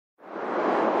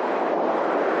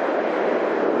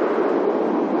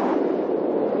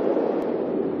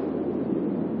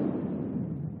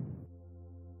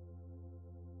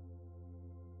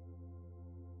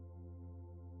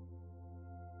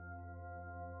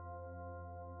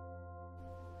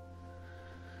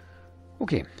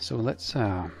Okay, so let's,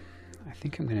 I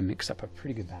think I'm going to mix up a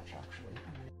pretty good batch actually.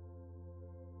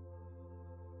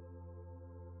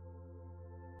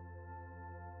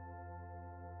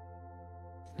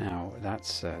 Now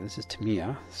that's, this is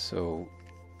Tamiya, so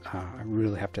I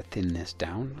really have to thin this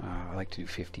down. I like to do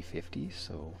 50-50,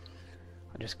 so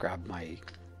I'll just grab my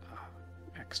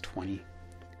X20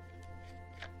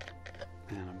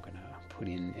 and I'm going to put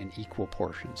in an equal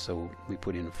portion. So we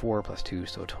put in 4 plus 2,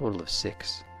 so a total of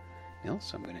 6 mils.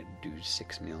 So I'm going to do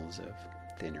 6 mils of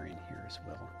thinner in here as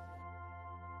well.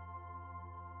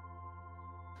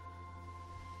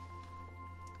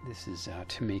 This is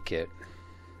to make it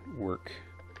work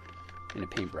in a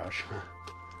paintbrush.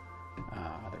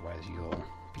 Otherwise you'll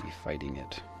be fighting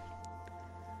it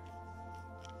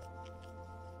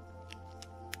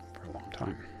for a long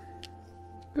time.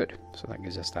 Good. So that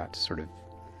gives us that sort of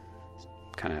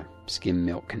kind of skim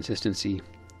milk consistency,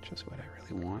 which is what I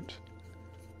really want.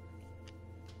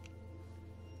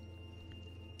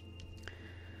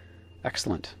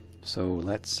 Excellent. So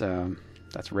that's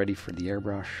ready for the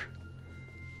airbrush,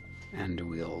 and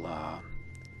we'll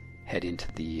head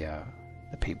into the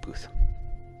paint booth.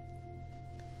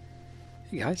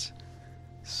 Hey guys,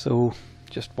 so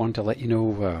just wanted to let you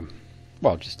know,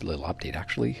 well, just a little update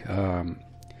actually.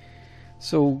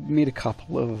 So made a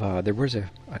couple of, there was a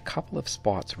couple of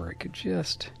spots where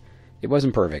it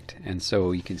wasn't perfect, and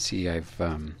so you can see I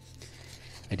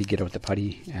did get out the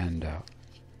putty and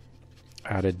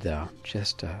added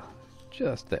just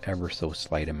the ever so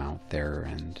slight amount there,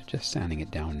 and just sanding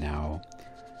it down now.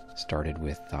 Started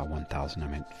with 1000,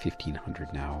 I'm at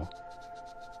 1500 now,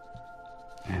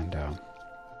 and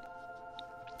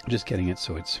just getting it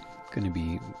so it's going to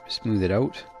be smoothed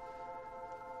out,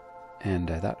 and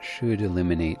that should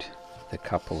eliminate the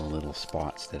couple of little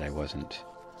spots that I wasn't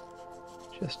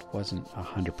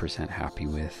 100% happy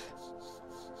with.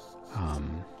 I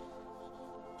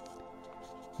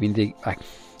mean,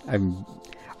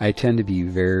 I tend to be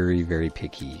very, very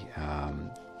picky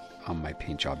on my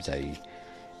paint jobs.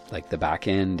 Like the back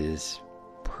end is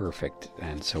perfect,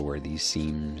 and so are these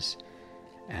seams,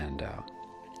 and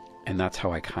that's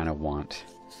how I kind of want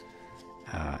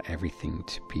everything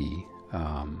to be.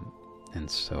 And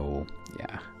so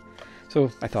yeah, so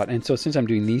I thought, and so since I'm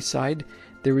doing this side,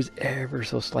 there was ever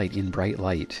so slight in bright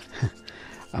light.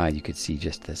 You could see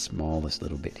just the smallest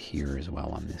little bit here as well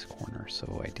on this corner,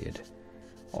 so I did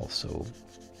also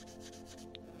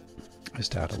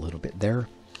just add a little bit there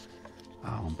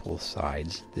on both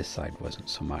sides. This side wasn't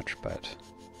so much, but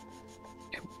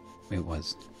it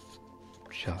was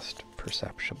just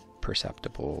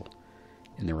perceptible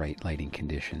in the right lighting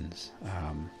conditions.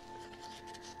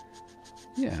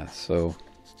 Yeah, so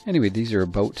anyway, these are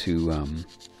about to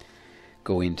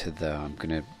go into the, I'm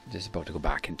just about to go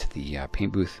back into the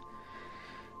paint booth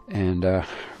and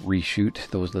reshoot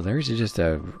those little areas. It's just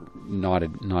not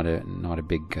a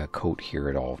big coat here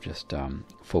at all, just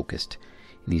focused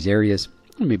in these areas.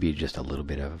 Maybe just a little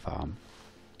bit of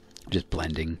just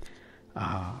blending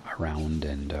around,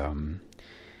 and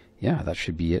yeah, that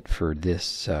should be it for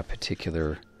this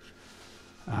particular,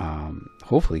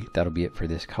 hopefully that'll be it for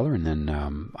this color, and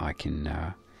then I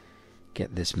can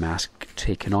get this mask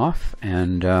taken off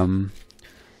and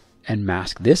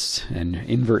mask this and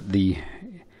invert the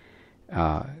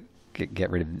get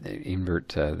rid of invert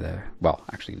the, well,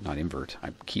 actually not invert,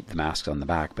 I keep the masks on the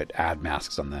back but add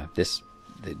masks on the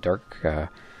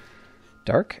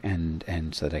dark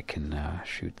and so that I can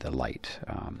shoot the light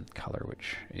color,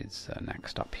 which is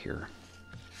next up here.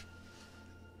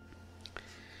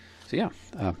 So yeah,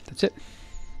 that's it.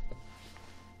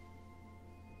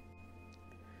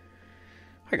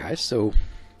 Hi guys, so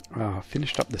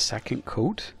finished up the second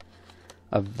coat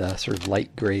of the sort of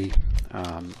light gray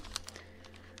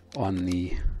on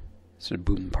the sort of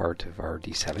boom part of our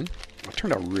D7. It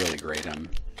turned out really great. I'm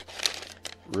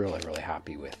really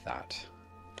happy with that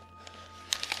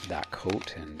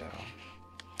coat, and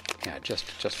yeah, just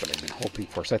what I've been hoping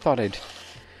for. So I thought I'd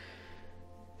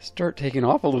start taking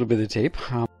off a little bit of tape.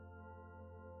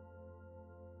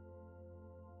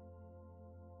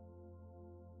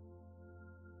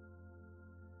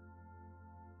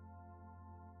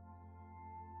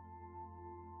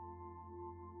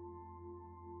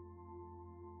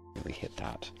 Really hit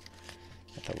that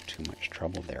without too much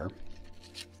trouble there.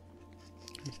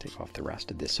 Let's take off the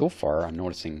rest of this. So far, I'm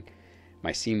noticing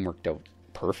my seam worked out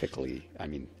perfectly. I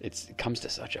mean, it comes to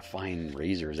such a fine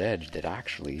razor's edge that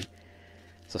actually,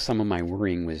 so some of my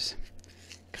worrying was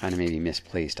kind of maybe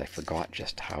misplaced. I forgot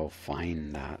just how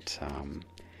fine that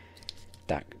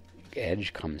that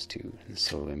edge comes to, and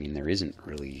so I mean there isn't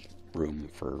really room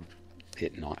for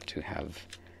it not to have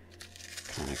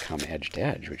kind of come edge to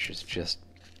edge, which is just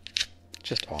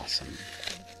awesome.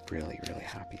 Really, really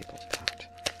happy about that.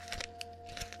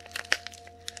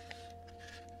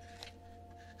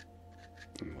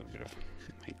 A little bit of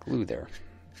my glue there.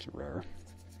 It's rare.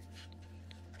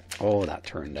 Oh, that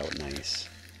turned out nice.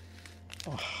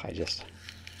 Oh, I just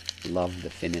love the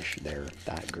finish there.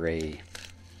 That gray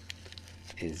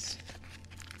is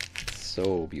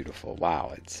so beautiful.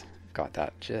 Wow, it's got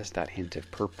that just that hint of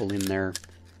purple in there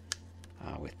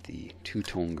with the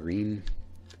two-tone green.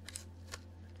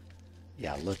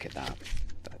 Yeah, look at that.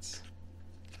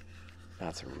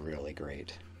 That's really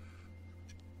great.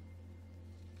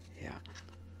 Yeah.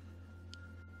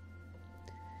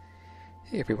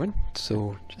 Hey everyone.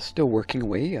 So just still working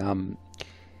away.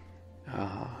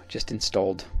 Just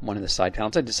installed one of the side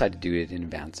panels. I decided to do it in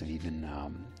advance of even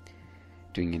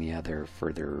doing any other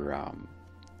further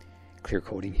clear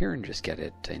coating here, and just get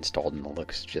it installed, and it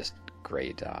looks just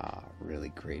great. Really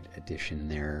great addition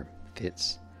there.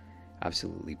 Fits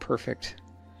absolutely perfect,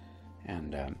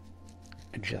 and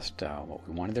just what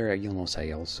we wanted there. You'll notice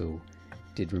I also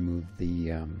did remove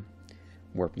the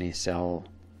warp nacelle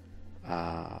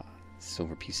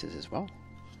silver pieces as well,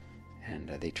 and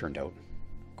they turned out,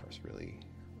 of course,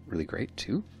 really great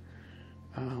too.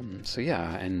 So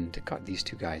yeah, and got these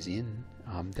two guys in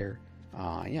there.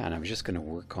 Yeah, and I was just going to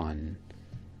work on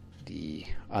the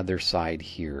other side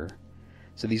here.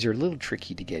 So these are a little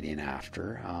tricky to get in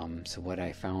after. So what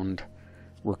I found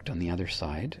worked on the other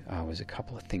side was a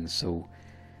couple of things. So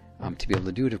to be able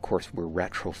to do it, of course, we're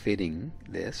retrofitting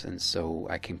this, and so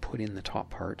I can put in the top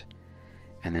part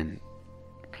and then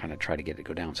kind of try to get it to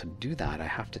go down. So to do that, I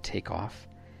have to take off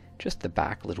just the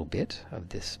back little bit of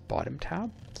this bottom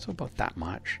tab. So about that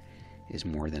much is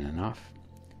more than enough.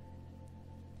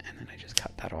 And then I just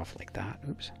cut that off like that.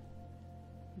 Oops.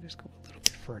 Just go a little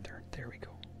bit further. There we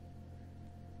go.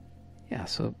 Yeah,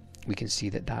 so we can see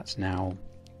that that's now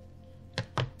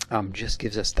just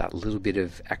gives us that little bit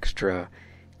of extra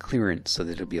clearance so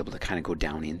that it'll be able to kind of go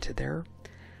down into there.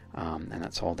 And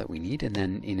that's all that we need. And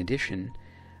then in addition,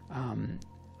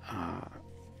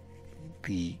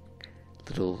 the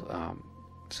little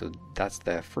so that's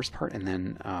the first part, and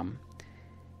then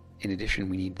in addition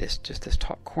we need this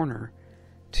top corner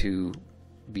to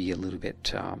be a little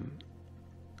bit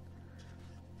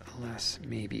less,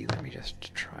 maybe. Let me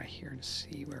just try here and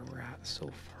see where we're at so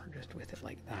far, just with it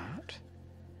like that.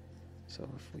 So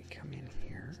if we come in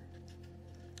here,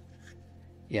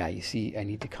 yeah, you see I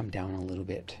need to come down a little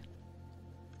bit.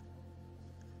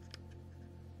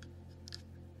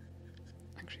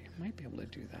 Might be able to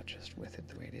do that just with it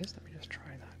the way it is. Let me just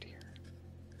try that here.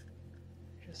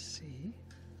 Just see.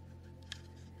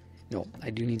 No,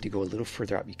 I do need to go a little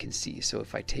further up. You can see. So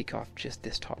if I take off just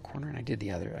this top corner, and I did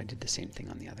the same thing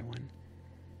on the other one.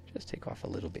 Just take off a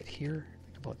little bit here,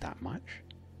 about that much.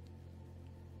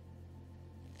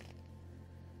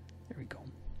 There we go.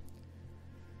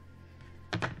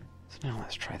 So now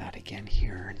let's try that again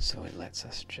here, and so it lets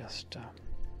us just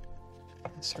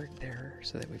insert there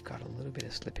so that we've got a little bit of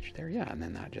slippage there. Yeah, and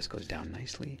then that just goes down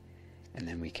nicely, and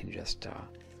then we can just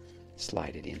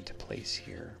slide it into place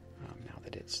here now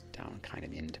that it's down kind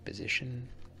of into position.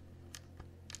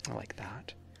 I like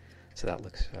that. So that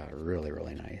looks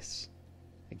really nice.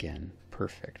 Again,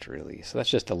 perfect, really. So that's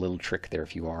just a little trick there.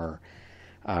 If you are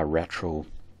retro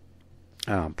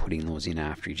putting those in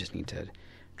after, you just need to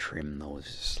trim those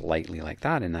slightly like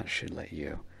that, and that should let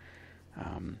you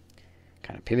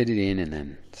kind of pivot it in and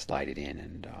then slide it in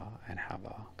and have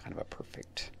a kind of a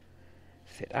perfect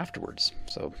fit afterwards.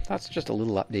 So that's just a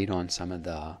little update on some of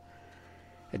the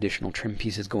additional trim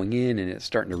pieces going in, and it's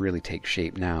starting to really take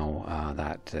shape now.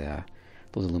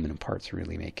 Those aluminum parts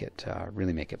really make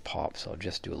it pop. So I'll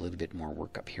just do a little bit more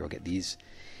work up here. I'll get these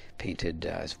painted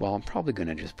as well. I'm probably going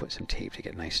to just put some tape to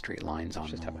get nice straight lines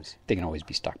on them. They can always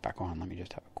be stuck back on. Let me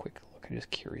just have a quick look. I'm just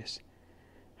curious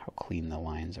how clean the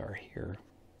lines are here.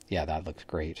 Yeah, that looks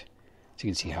great. So you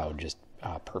can see how just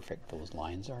perfect those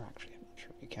lines are. Actually, I'm not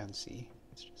sure if you can see.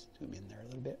 Let's just zoom in there a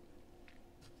little bit.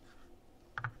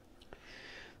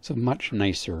 So much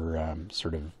nicer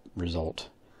sort of result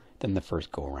than the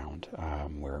first go around,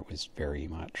 where it was very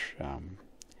much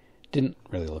didn't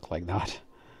really look like that.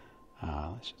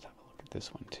 Let's just have a look at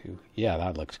this one too. Yeah,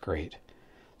 that looks great.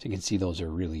 So you can see those are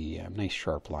really nice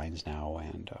sharp lines now,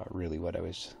 and really what I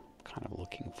was kind of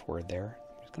looking for there.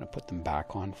 Going to put them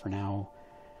back on for now,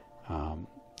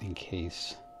 in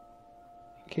case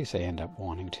I end up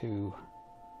wanting to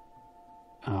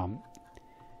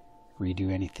redo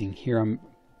anything here.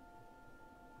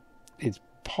 It's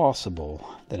possible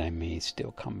that I may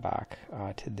still come back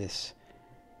to this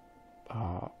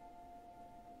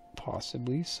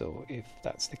possibly. So if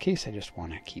that's the case, I just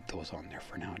want to keep those on there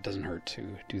for now. It doesn't hurt to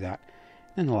do that.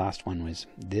 And the last one was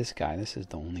this guy. This is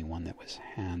the only one that was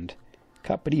hand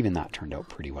cut, but even that turned out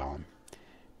pretty well. I'm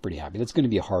pretty happy. That's going to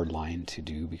be a hard line to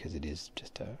do because it is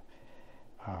just a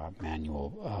manual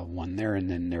one there, and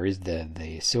then there is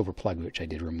the silver plug, which I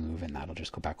did remove, and that'll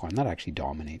just go back on. That actually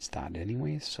dominates that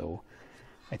anyway, so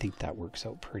I think that works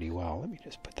out pretty well. Let me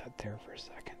just put that there for a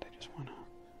second. I just want to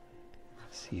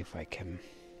see if I can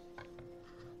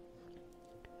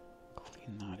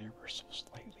clean that ever so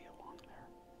slightly along there.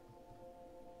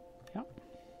 Yep,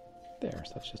 there.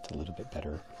 So that's just a little bit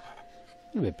better,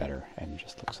 and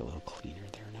just looks a little cleaner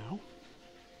there now.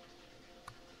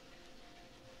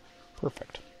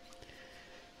 Perfect.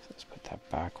 So let's put that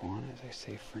back on, as I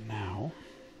say, for now.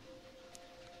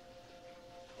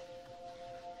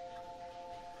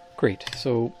 Great.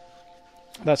 So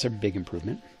that's a big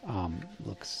improvement.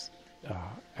 Looks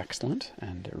excellent,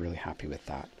 and really happy with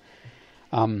that.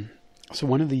 So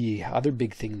one of the other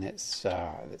big thing that's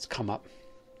come up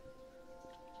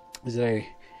is that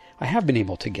I have been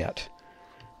able to get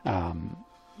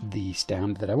the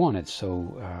stand that I wanted.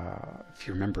 So if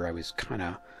you remember, I was kind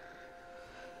of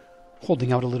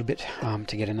holding out a little bit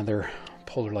to get another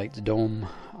Polar Lights dome.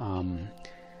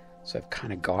 So I've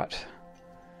kind of got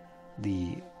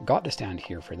the stand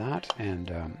here for that, and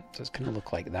so it's going to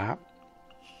look like that.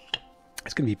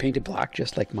 It's going to be painted black,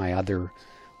 just like my other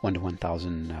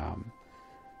 1:1000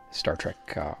 Star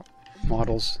Trek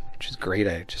models, which is great.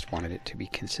 I just wanted it to be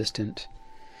consistent,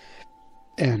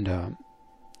 and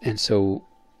so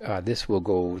this will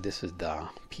go. This is the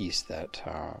piece that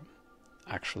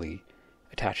actually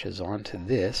attaches onto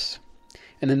this,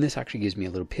 and then this actually gives me a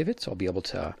little pivot, so I'll be able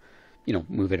to, you know,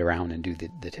 move it around and do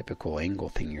the typical angle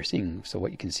thing you're seeing. So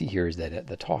what you can see here is that at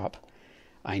the top,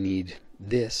 I need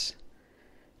this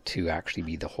to actually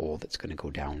be the hole that's going to go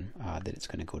down, that it's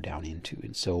going to go down into.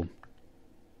 And so,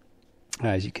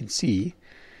 as you can see,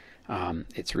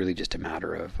 it's really just a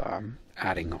matter of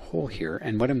adding a hole here.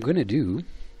 And what I'm going to do,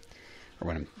 or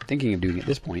what I'm thinking of doing at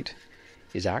this point,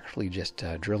 is actually just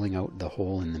drilling out the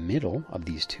hole in the middle of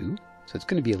these two. So it's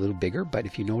going to be a little bigger, but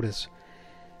if you notice,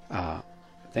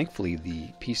 thankfully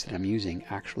the piece that I'm using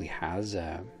actually has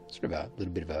sort of a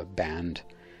little bit of a band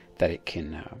that it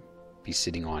can be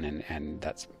sitting on, and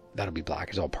that'll be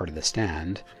black, is all part of the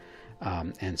stand,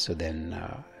 and so then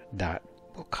that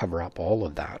will cover up all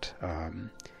of that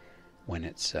when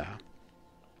it's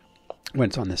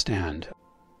on the stand.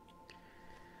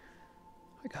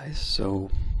 Hi guys, so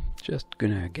just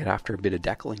gonna get after a bit of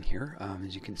decaling here.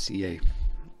 As you can see, I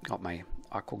got my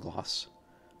Aqua gloss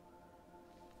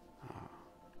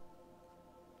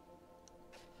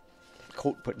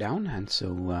coat put down, and so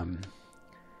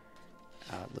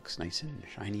it looks nice and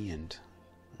shiny, and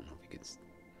I don't know if you can,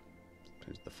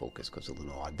 sometimes the focus goes a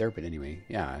little odd there, but anyway,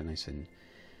 yeah, nice and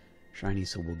shiny.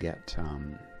 So we'll get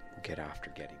after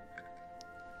getting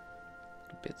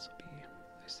bits will be,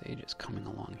 as I say, just coming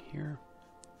along here.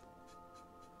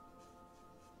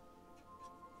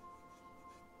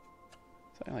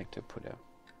 So I like to put a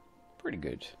pretty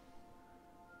good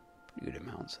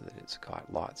amount so that it's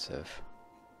got lots of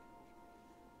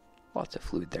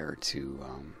fluid there to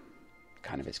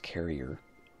kind of as carrier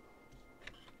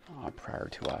prior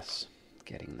to us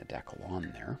getting the decal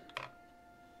on there.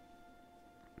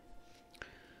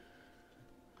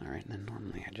 Alright, and then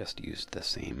normally I just use the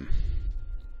same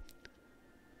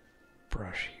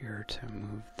brush here to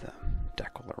move the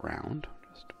decal around.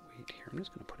 Just wait here. I'm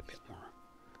just going to put a bit more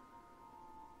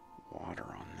water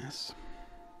on this.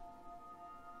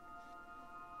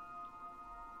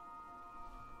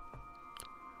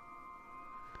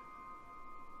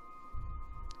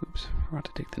 Oops, forgot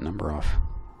to take the number off.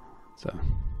 So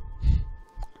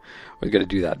we got to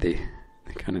do that. They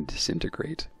kind of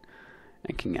disintegrate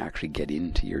and can actually get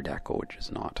into your decal, which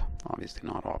is obviously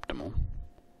not optimal.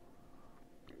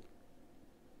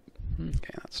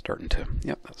 Okay, that's starting to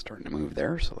move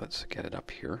there. So let's get it up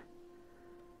here.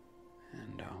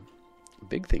 And the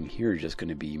big thing here is just going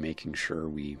to be making sure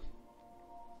we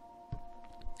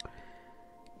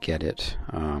get it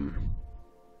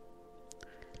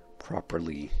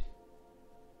properly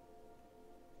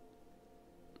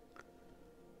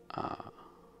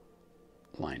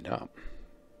lined up.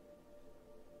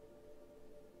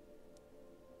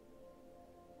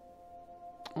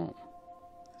 Oh,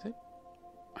 is it?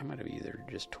 I might have either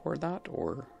just tore that,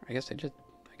 or I guess I did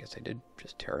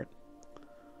just tear it.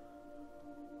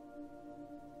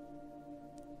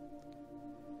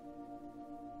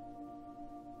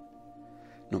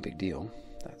 No big deal.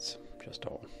 That's just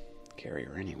all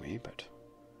carrier anyway, but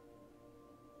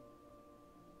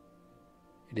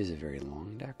It is a very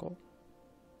long decal.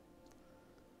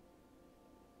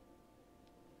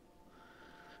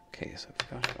 Okay, so I've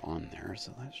got it on there,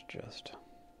 so let's just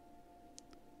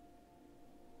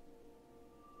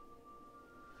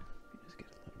get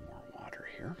a little more water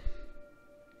here.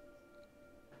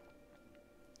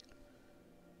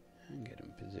 And get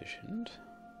him positioned.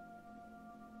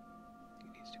 He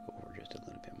needs to go over just a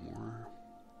little bit more.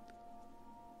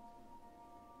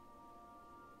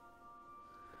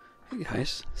 Hey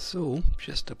guys, so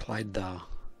just applied the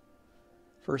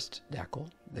first decal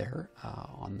there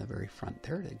on the very front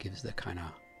there. That gives the kind of,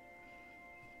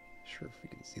 sure if you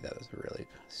can see that, was really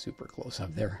super close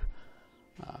up there.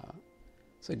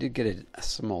 So I did get a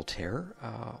small tear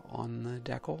on the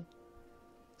decal,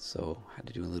 so I had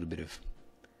to do a little bit of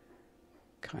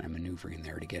kind of maneuvering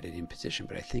there to get it in position,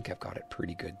 but I think I've got it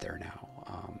pretty good there now.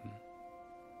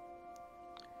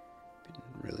 Been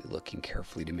really looking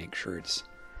carefully to make sure it's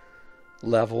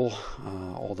level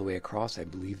all the way across. I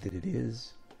believe that it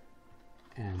is,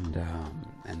 and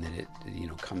that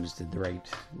it comes to the right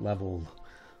level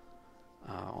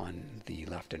on the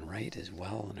left and right as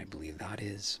well, and I believe that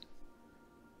is.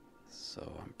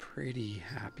 So I'm pretty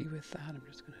happy with that. I'm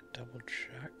just going to double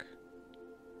check.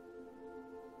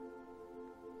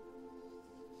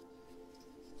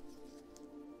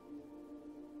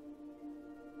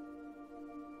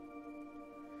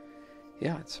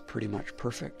 Yeah, it's pretty much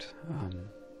perfect.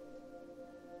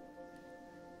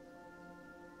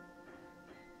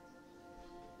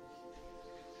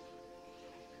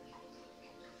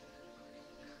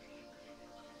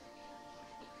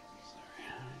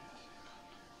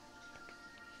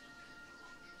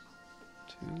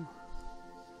 Two.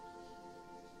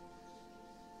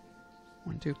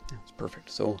 1, 2. Yeah, it's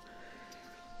perfect. So,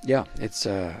 yeah, it's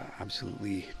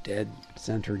absolutely dead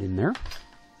centered in there,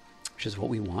 which is what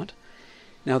we want.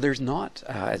 Now, there's not,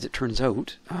 as it turns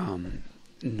out,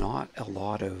 not a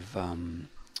lot of,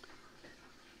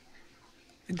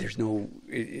 there's no,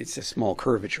 it's a small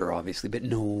curvature, obviously, but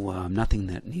no, nothing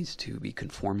that needs to be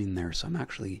conforming there. So I'm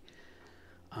actually,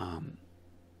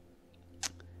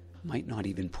 might not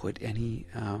even put any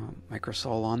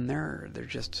microsol on there. They're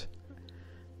just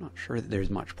not sure that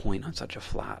there's much point on such a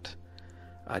flat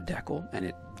decal, and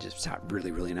it just sat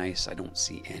really, really nice. I don't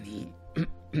see any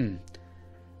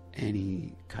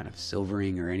any kind of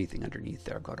silvering or anything underneath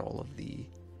there. I've got all of the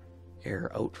air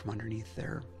out from underneath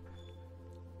there.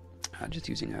 Just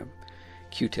using a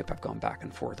Q-tip, I've gone back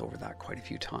and forth over that quite a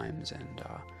few times, and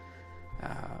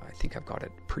I think I've got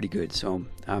it pretty good. So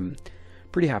I'm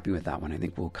pretty happy with that one. I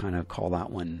think we'll kind of call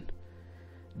that one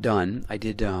done. I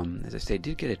did, as I say,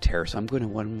 did get a tear, so I'm going to,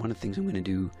 one of the things I'm going to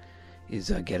do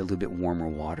is get a little bit warmer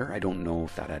water. I don't know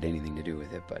if that had anything to do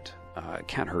with it, but it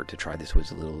can't hurt to try. This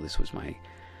was my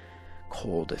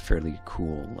cold, fairly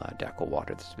cool decal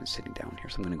water that's been sitting down here.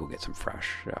 So I'm going to go get some fresh,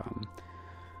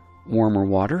 warmer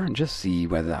water and just see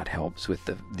whether that helps with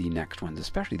the next ones,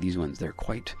 especially these ones. They're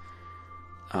quite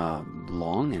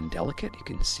long and delicate. You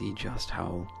can see just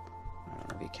how, I don't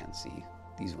know if you can see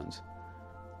these ones.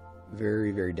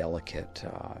 Very, very delicate,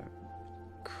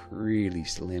 really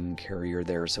slim carrier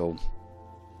there. So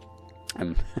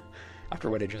I'm, after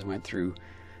what I just went through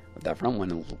with that front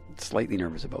one, slightly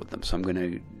nervous about them. So I'm going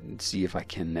to see if I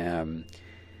can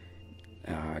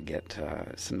get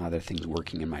some other things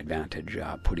working in my advantage,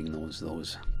 putting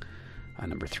those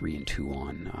number 3 and 2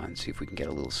 on, and see if we can get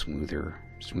a little smoother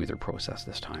process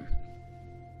this time.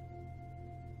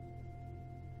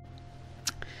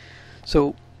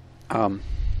 So,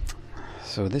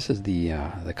 so this is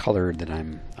the color that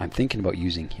I'm thinking about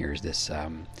using here. Is this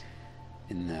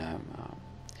in the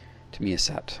Tamiya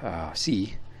set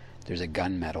C? There's a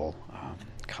gunmetal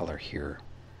color here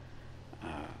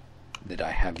that I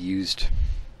have used,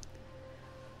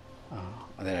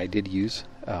 that I did use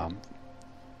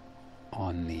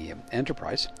on the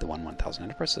Enterprise, the 1000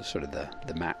 Enterprise. So sort of the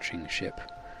matching ship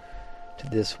to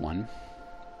this one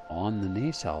on the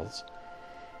nacelles.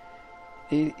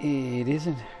 It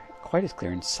isn't quite as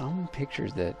clear in some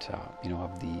pictures that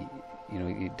of the,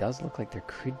 it does look like there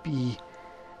could be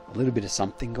a little bit of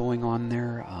something going on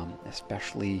there,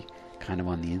 especially kind of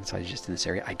on the inside, just in this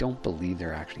area. I don't believe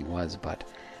there actually was, but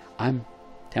I'm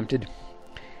tempted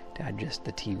to add just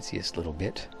the teensiest little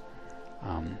bit,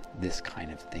 this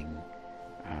kind of thing,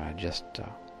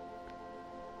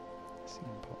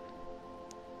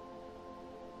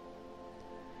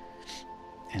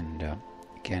 and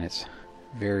again, it's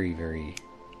very, very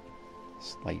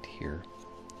slight here,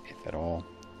 if at all,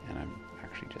 and I'm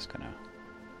actually just going to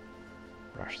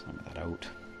brush some of that out.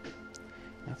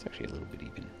 That's actually a little bit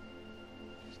even.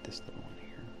 Just this little one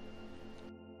here.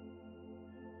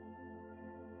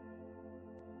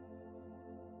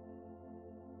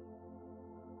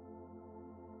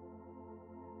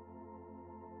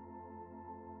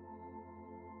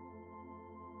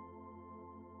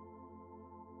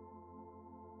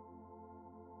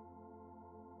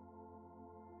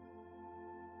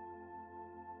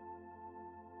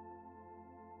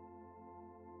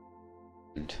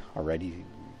 already.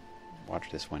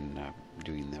 Watch this one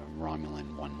doing the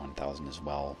Romulan 1000 as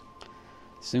well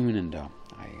soon, and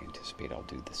I anticipate I'll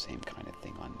do the same kind of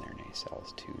thing on their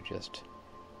nacelles too. Just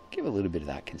give a little bit of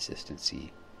that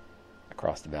consistency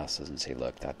across the vessels and say,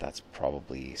 look, that's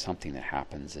probably something that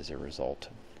happens as a result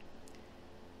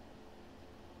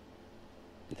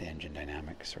of the engine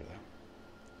dynamics, or the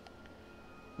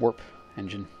warp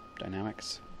engine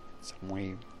dynamics in some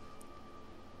way.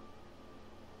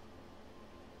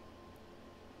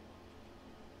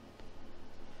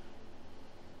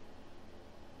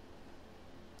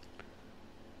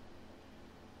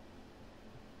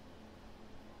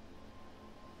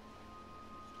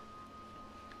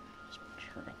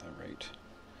 I got that right.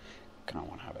 Kind of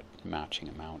want to have a matching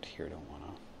amount here. Don't want to.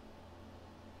 I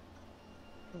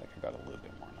feel like I got a little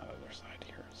bit more on that other side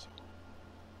here. So.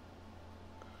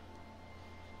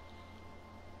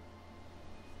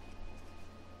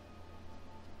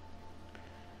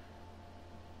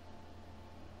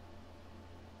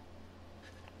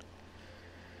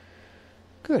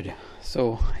 Good.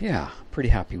 So yeah, pretty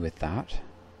happy with that.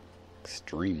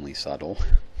 Extremely subtle.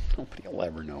 Nobody will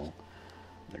ever know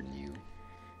they're new.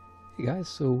 Hey guys,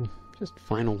 so just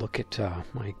final look at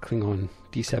my Klingon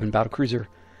D7 Battlecruiser.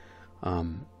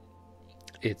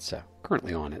 It's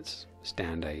currently on its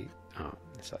stand.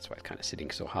 So that's why it's kind of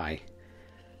sitting so high.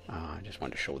 I just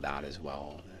wanted to show that as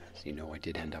well. As you know, I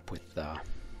did end up with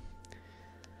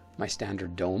my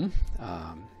standard dome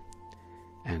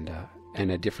and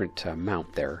a different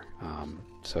mount there.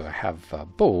 So I have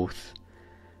both.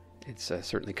 It's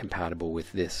certainly compatible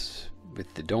with this,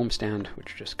 with the dome stand,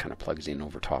 which just kind of plugs in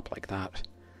over top like that,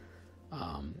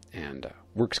 and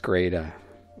works great.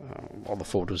 All the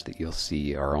photos that you'll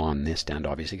see are on this stand,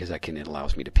 obviously, because it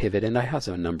allows me to pivot, and I have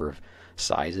a number of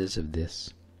sizes of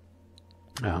this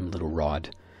little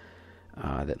rod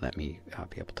that let me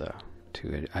be able to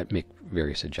make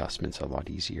various adjustments a lot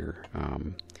easier,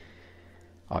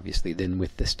 obviously, than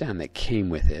with the stand that came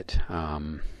with it,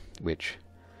 which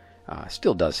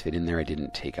still does fit in there. I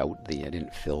didn't take out I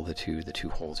didn't fill the two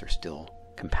holes are still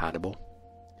compatible,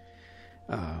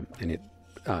 and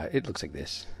it looks like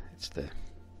this. It's the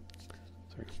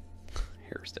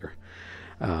hairs there,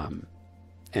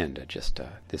 and just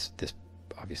this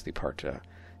obviously part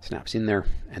snaps in there,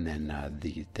 and then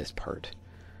this part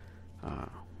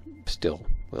still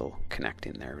will connect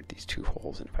in there with these two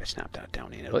holes, and if I snap that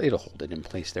down in, it'll hold it in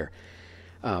place there.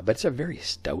 But it's a very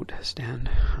stout stand,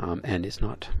 and it's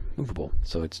not movable,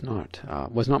 so it's not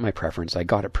was not my preference. I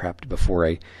got it prepped before.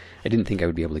 I didn't think I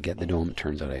would be able to get the dome. It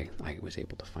turns out I was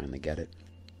able to finally get it,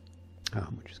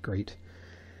 which is great.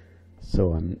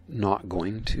 So I'm not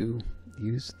going to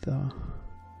use the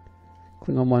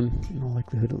Klingon one, in all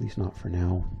likelihood, at least not for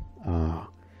now.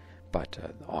 But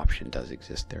the option does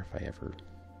exist there if I ever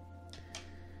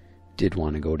did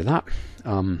want to go to that.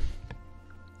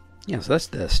 Yeah, so that's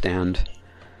the stand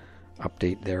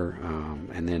update there,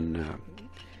 and then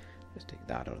just take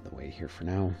that out of the way here for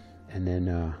now, and then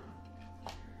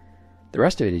the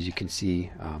rest of it, as you can see,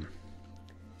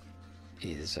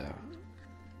 is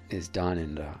done,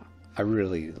 and I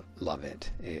really love it.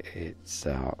 It's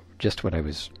just what I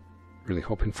was really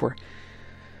hoping for.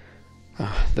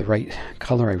 The right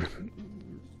color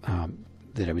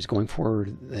that I was going for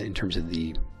in terms of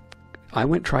the, I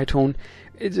went tritone.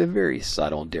 It's a very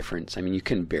subtle difference. I mean, you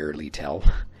can barely tell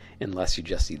unless you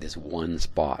just see this one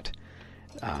spot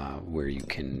where you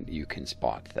can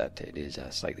spot that it is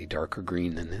a slightly darker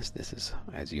green than this. This is,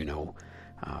 as you know,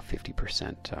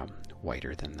 50%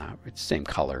 whiter than that. It's the same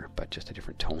color, but just a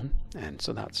different tone. And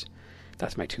so that's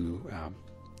my two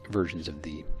versions of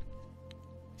the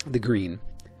green.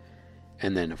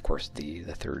 And then, of course, the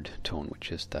third tone,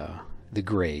 which is the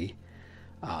gray,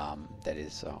 that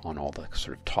is on all the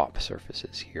sort of top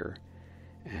surfaces here.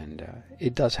 And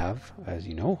it does have, as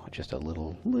you know, just a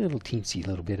little teensy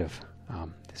little bit of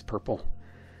this purple.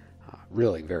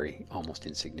 Really very almost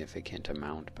insignificant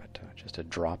amount, but just a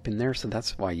drop in there. So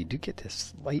that's why you do get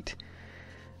this slight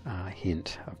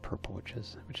hint of purple, which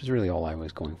is really all I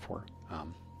was going for.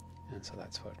 And so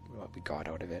that's what we got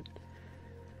out of it.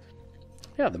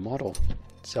 Yeah, the model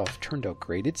itself turned out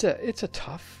great. It's a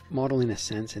tough model in a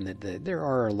sense, in that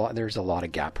there's a lot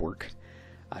of gap work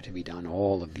to be done.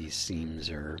 All of these seams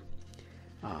are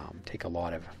take a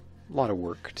lot of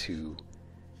work to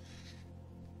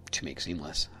make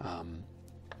seamless.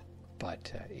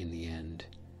 But in the end,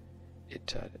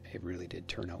 it really did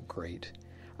turn out great.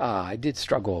 I did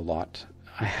struggle a lot.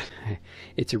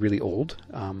 It's a really old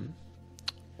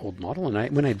model,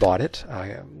 and when I bought it,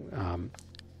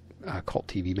 Cult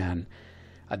TV Man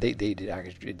They did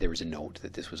actually, there was a note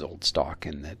that this was old stock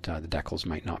and that the decals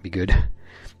might not be good.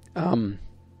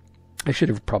 I should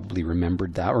have probably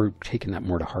remembered that or taken that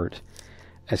more to heart.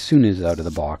 As soon as out of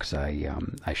the box,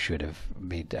 I should have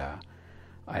made.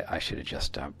 I should have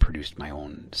just produced my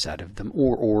own set of them,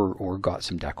 or got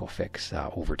some decal fix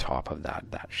over top of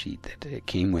that sheet that it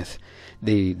came with.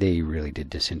 They really did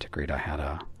disintegrate. I had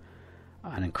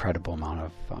an incredible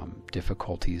amount of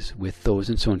difficulties with those,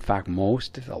 and so in fact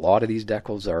a lot of these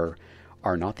decals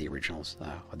are not the originals.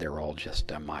 They're all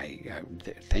just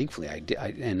thankfully I did,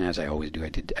 and as I always do, I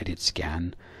did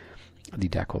scan the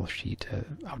decal sheet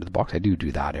out of the box. I do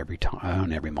that every time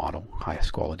on every model, high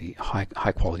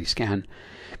quality scan,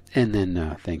 and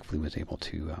then thankfully was able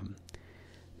to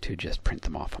just print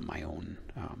them off on my own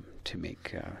to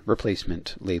make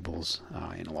replacement labels.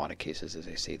 In a lot of cases, as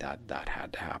I say, that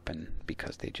had to happen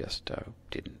because they just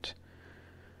didn't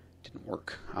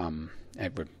work.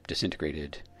 Were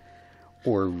disintegrated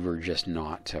or were just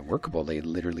not workable. They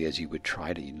literally, as you would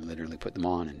try to, you'd literally put them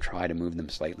on and try to move them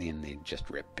slightly, and they'd just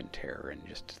rip and tear in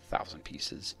just 1,000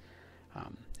 pieces.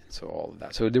 And so all of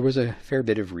that. So there was a fair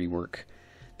bit of rework.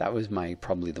 That was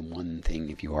probably the one thing,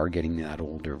 if you are getting that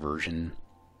older version,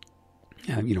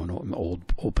 an old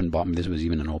open box. This was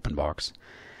even an open box.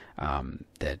 You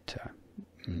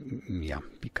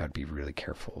got to be really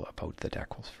careful about the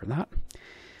decals for that.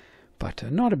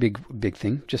 But not a big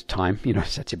thing. Just time,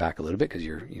 sets you back a little bit because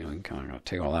you're, you kind of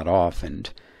take all that off,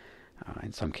 and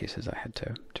in some cases I had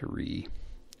to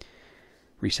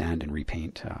resand and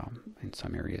repaint in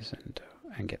some areas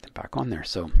and get them back on there.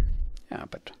 So yeah,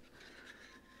 but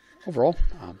overall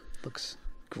looks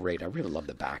great. I really love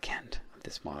the back end of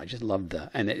this model. I just love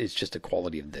and it's just the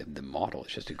quality of the model.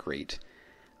 It's just a great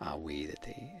way that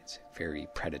it's very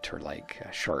predator-like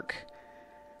shark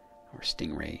or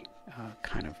stingray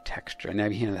kind of texture, and I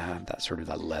have that sort of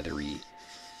that leathery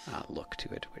look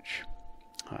to it, which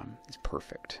is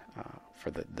perfect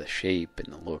for the shape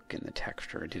and the look and the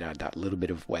texture. I did add that little bit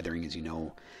of weathering, as you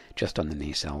know, just on the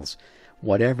nacelles.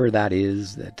 Whatever that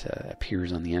is that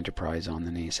appears on the Enterprise on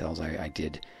the nacelles, I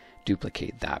did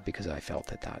duplicate that because I felt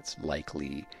that that's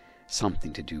likely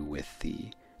something to do with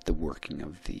the working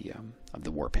of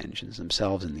the warp engines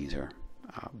themselves, and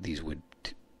these would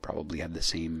probably have the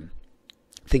same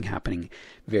thing happening,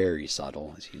 very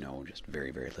subtle, as you know, just very,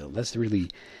 very little. That's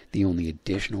really the only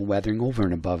additional weathering over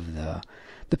and above the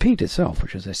paint itself,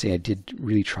 which, as I say, I did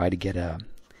really try to get a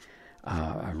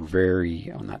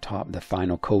very, on that top, the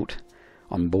final coat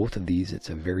on both of these. It's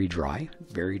a very dry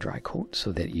coat,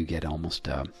 so that you get almost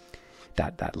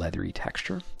that leathery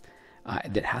texture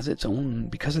that has its own,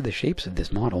 because of the shapes of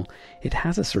this model, it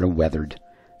has a sort of weathered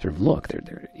sort of look.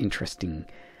 They're interesting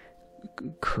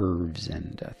curves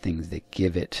and things that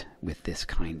give it, with this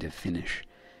kind of finish,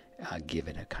 give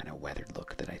it a kind of weathered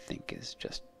look that I think is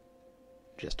just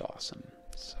awesome.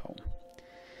 So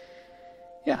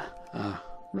yeah,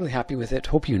 really happy with it.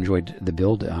 Hope you enjoyed the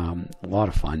build. A lot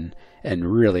of fun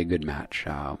and really a good match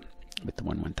with the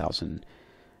 1000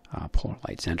 Polar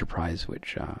Lights Enterprise,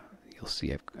 which you'll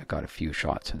see I've got a few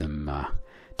shots of them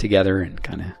together and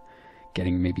kind of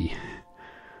getting maybe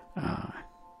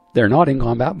they're not in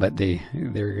combat, but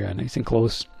they're nice and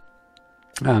close.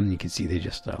 You can see they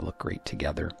just look great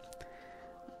together.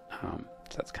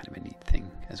 So that's kind of a neat thing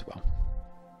as well.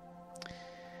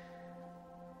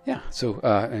 Yeah, so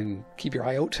and keep your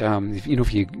eye out.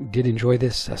 If you did enjoy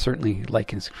this, certainly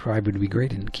like and subscribe would be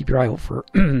great, and keep your eye out for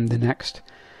the next.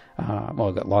 I've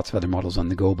got lots of other models on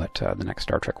the go, but the next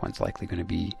Star Trek one's likely going to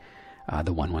be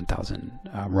the 1000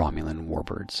 Romulan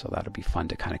Warbirds. So that'll be fun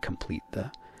to kind of complete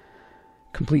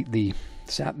the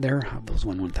set there of those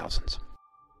 1000s.